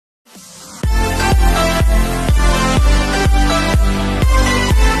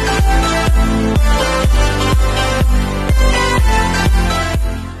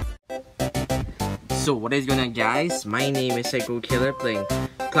So what is going on, guys? My name is P.E.K.K.A playing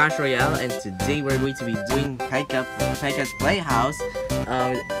Clash Royale, and today we're going to be doing P.E.K.K.A's Playhouse.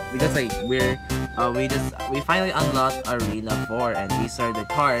 Because like we finally unlocked Arena 4, and these are the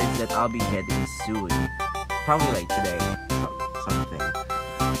cards that I'll be getting soon. Probably like today, something.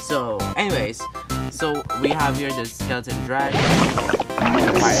 So anyways, so we have here the Skeleton Dragon,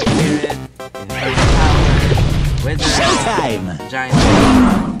 Fire Spirit, Inferno Tower, Wizard, Showtime! Giant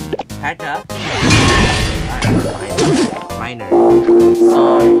P.E.K.K.A, Miner.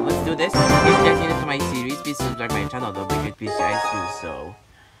 So let's do this. If you guys new to my series, please subscribe my channel. Don't forget, please guys do so.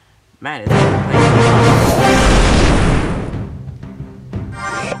 Man, it's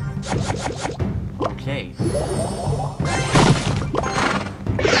okay.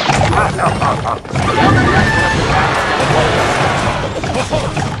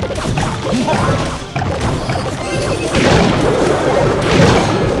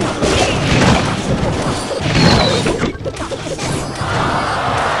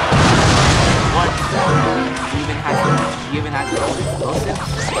 Even has their own explosives?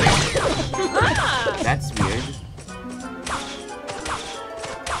 That's weird.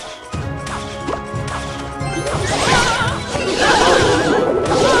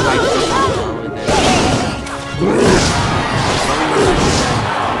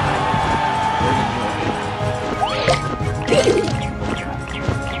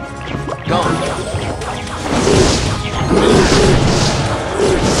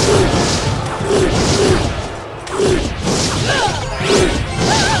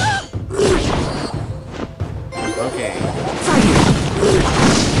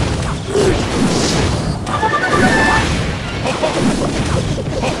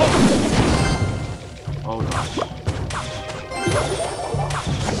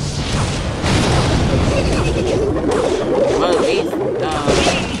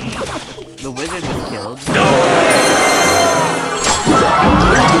 The wizard was killed.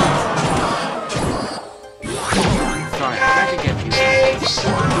 Sorry, I tried to get you.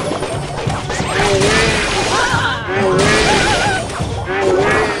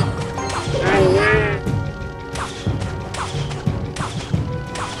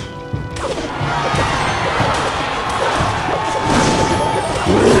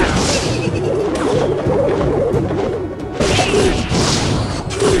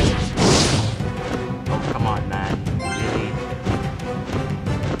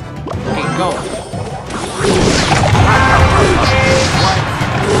 Go.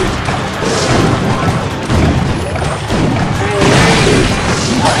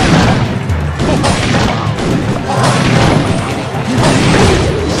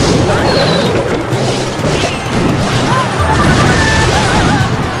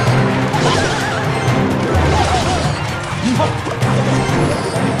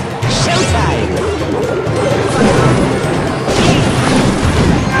 Showtime!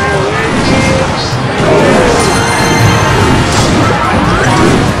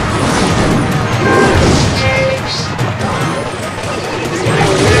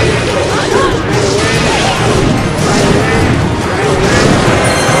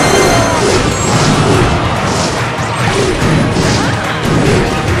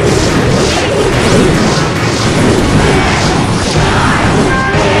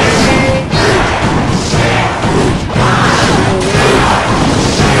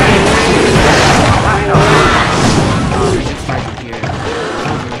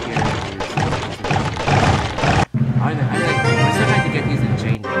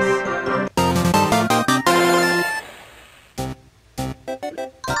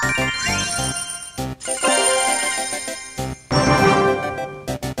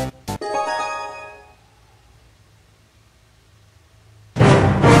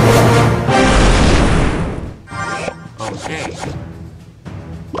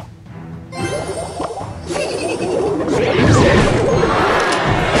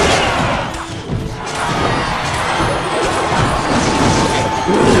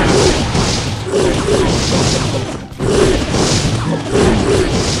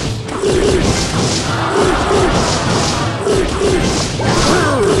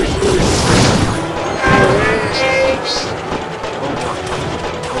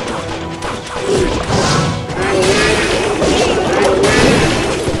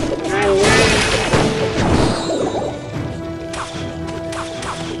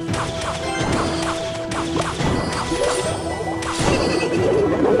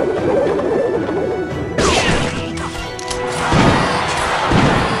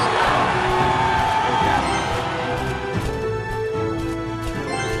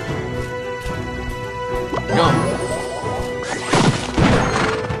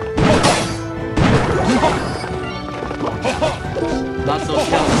 Not so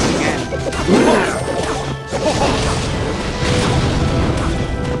jealous again.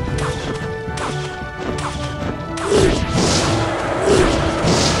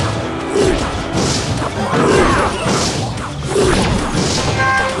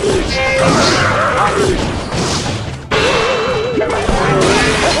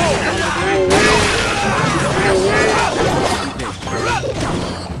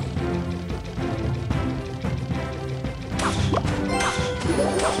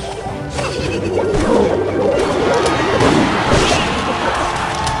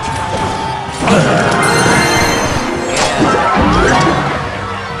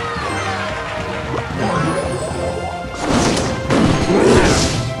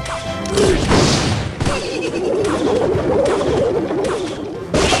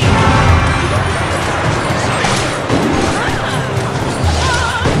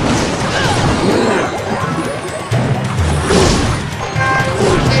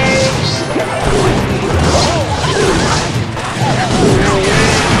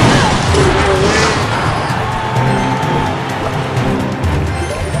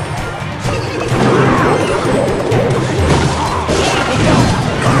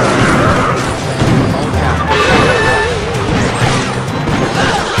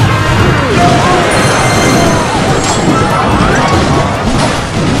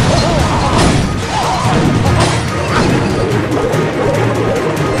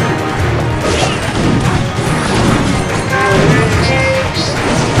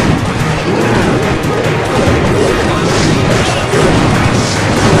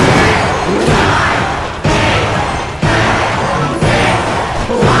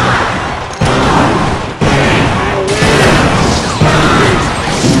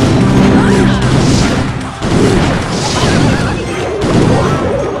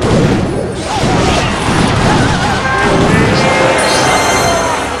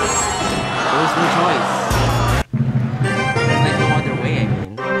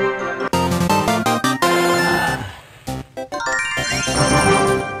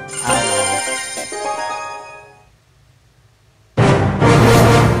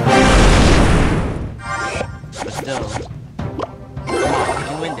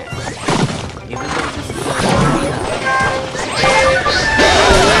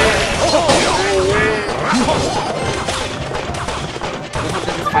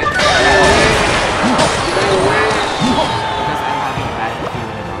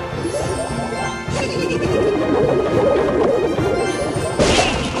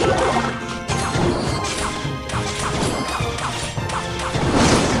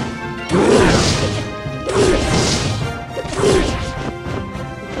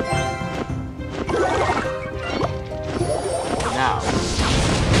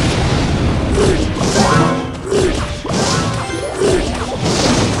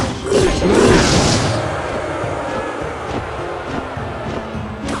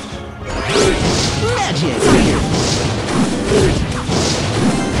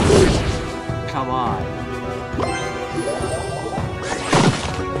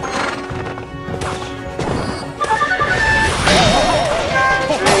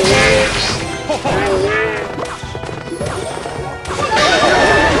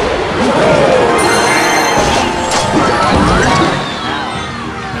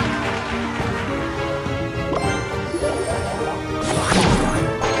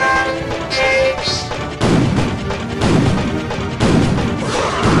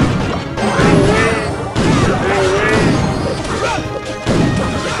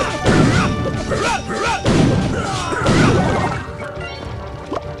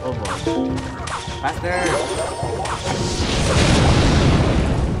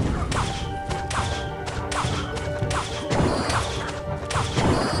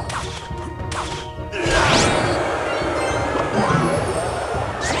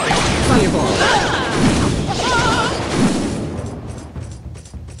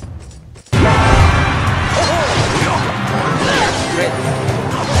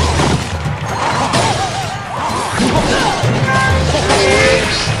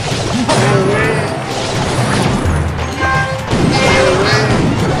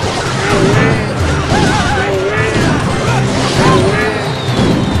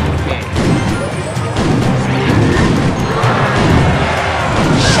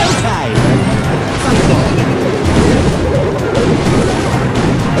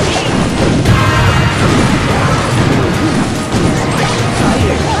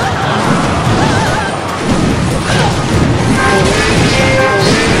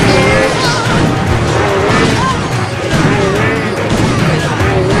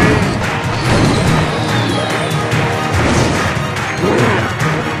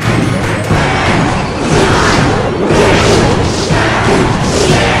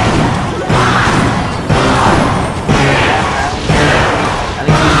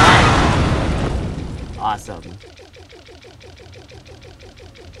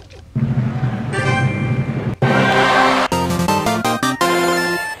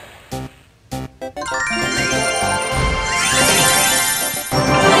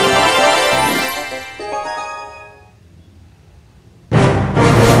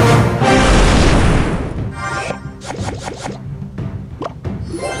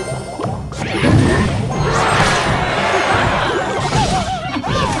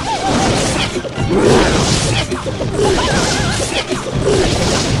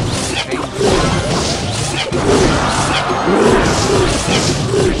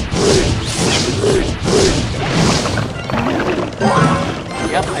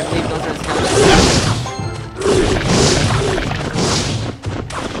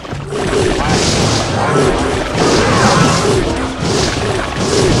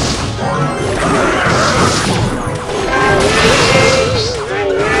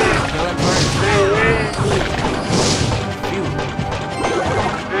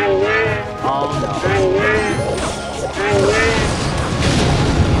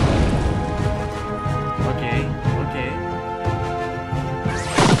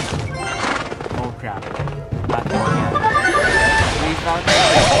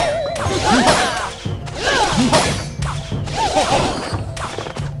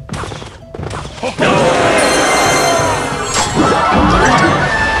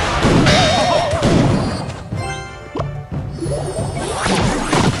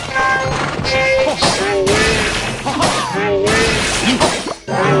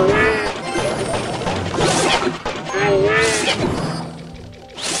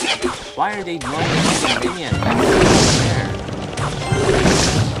 Why are they drawing the minion? There.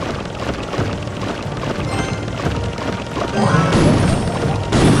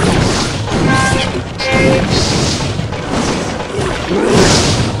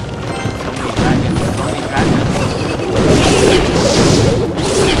 So many dragons.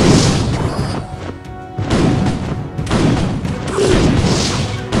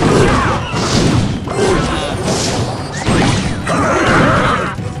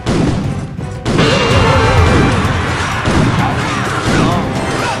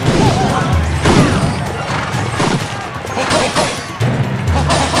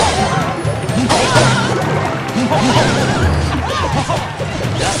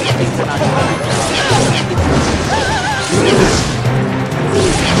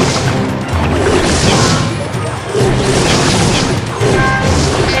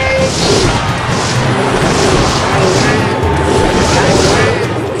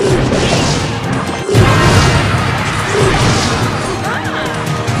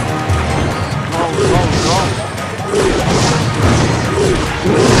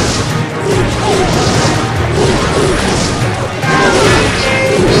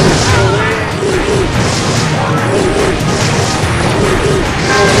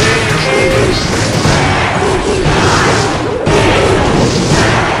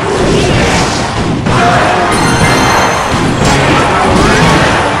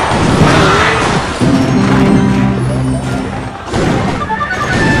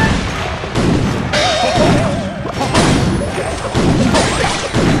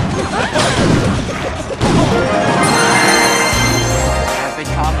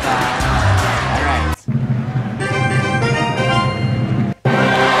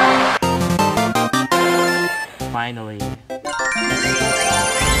 Finally. It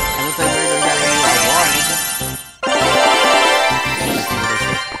looks like we're gonna get a award.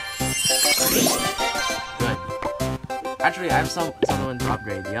 Good. Actually, I have someone to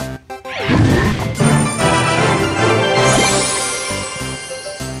upgrade, yep.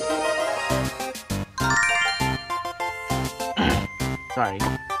 Sorry.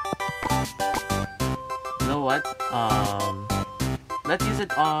 You know what? Let's use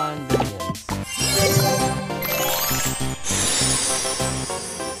it on the minions.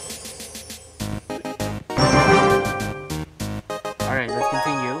 Alright, let's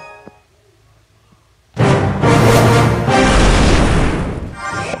continue.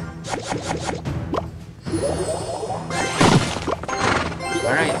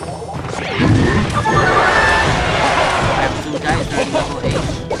 Alright. I have two guys ready level 8.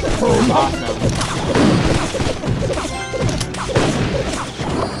 Awesome.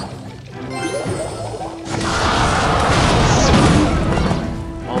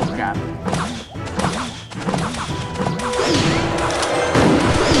 Oh crap.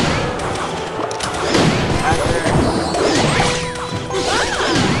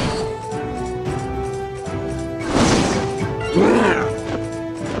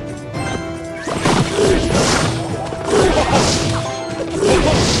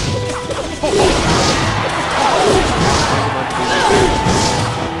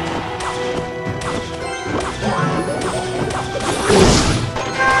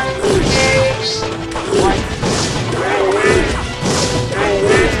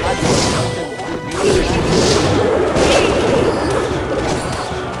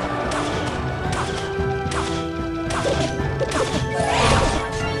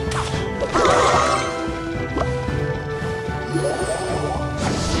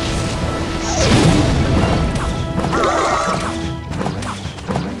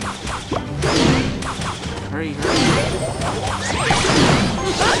 Hurry, hurry.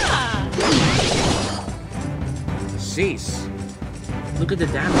 Jeez. Look at the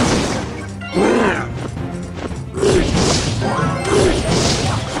damage.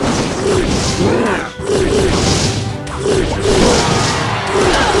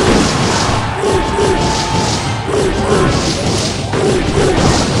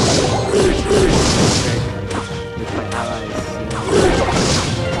 With my allies,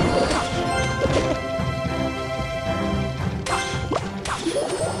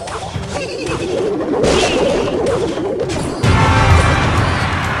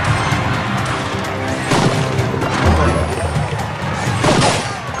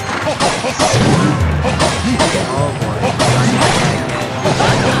 Oh boy.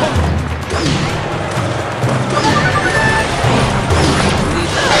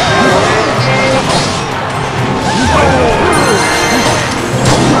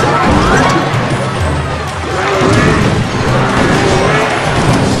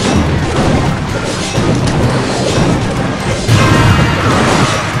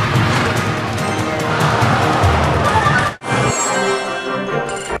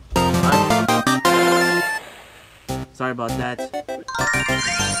 Sorry about that.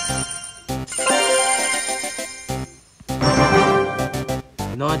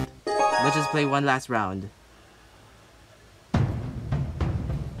 You know what? Let's just play one last round.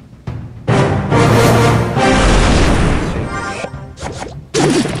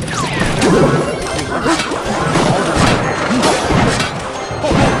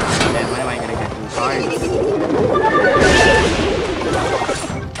 Man, when am I gonna get these cards?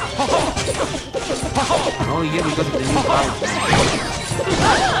 Oh yeah, because of the new cards.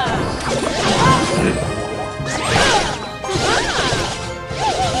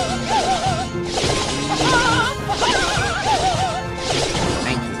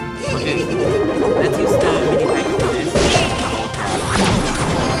 Thank you. Okay, let's use the mini pack for this.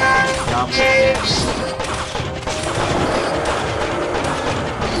 Double again.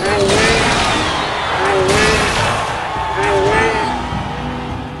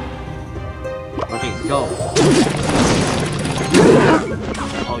 Okay, go.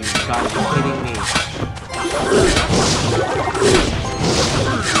 Oh, you gotta be kidding me.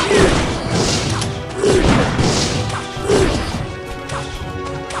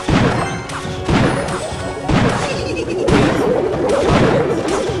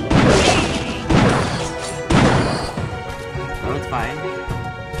 No, it's fine.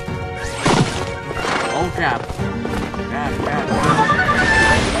 Oh crap. Crap.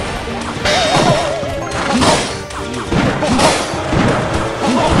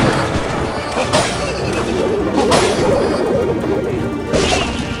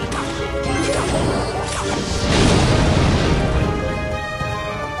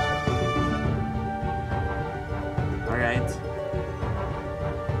 Alright.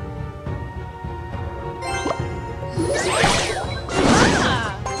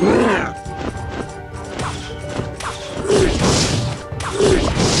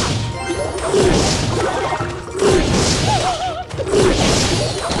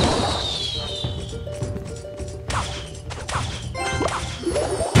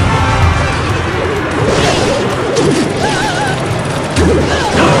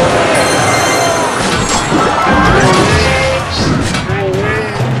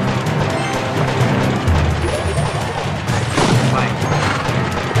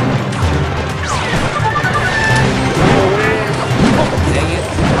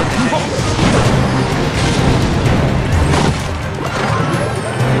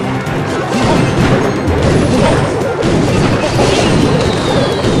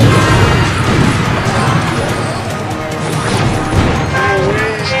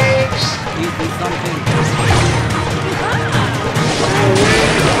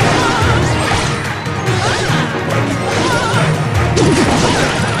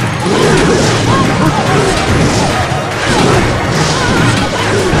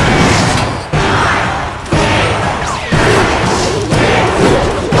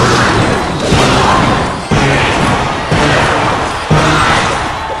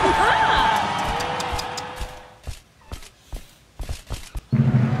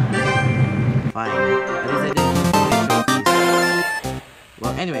 Fine. At least I didn't lose 20 trophies.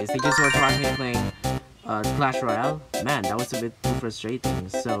 Well, anyways, thank you so much for watching me playing Clash Royale. Man, that was a bit too frustrating.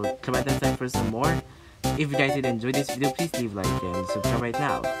 So, come back next time for some more. If you guys did enjoy this video, please leave a like and subscribe right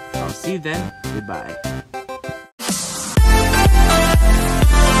now. I'll see you then. Goodbye.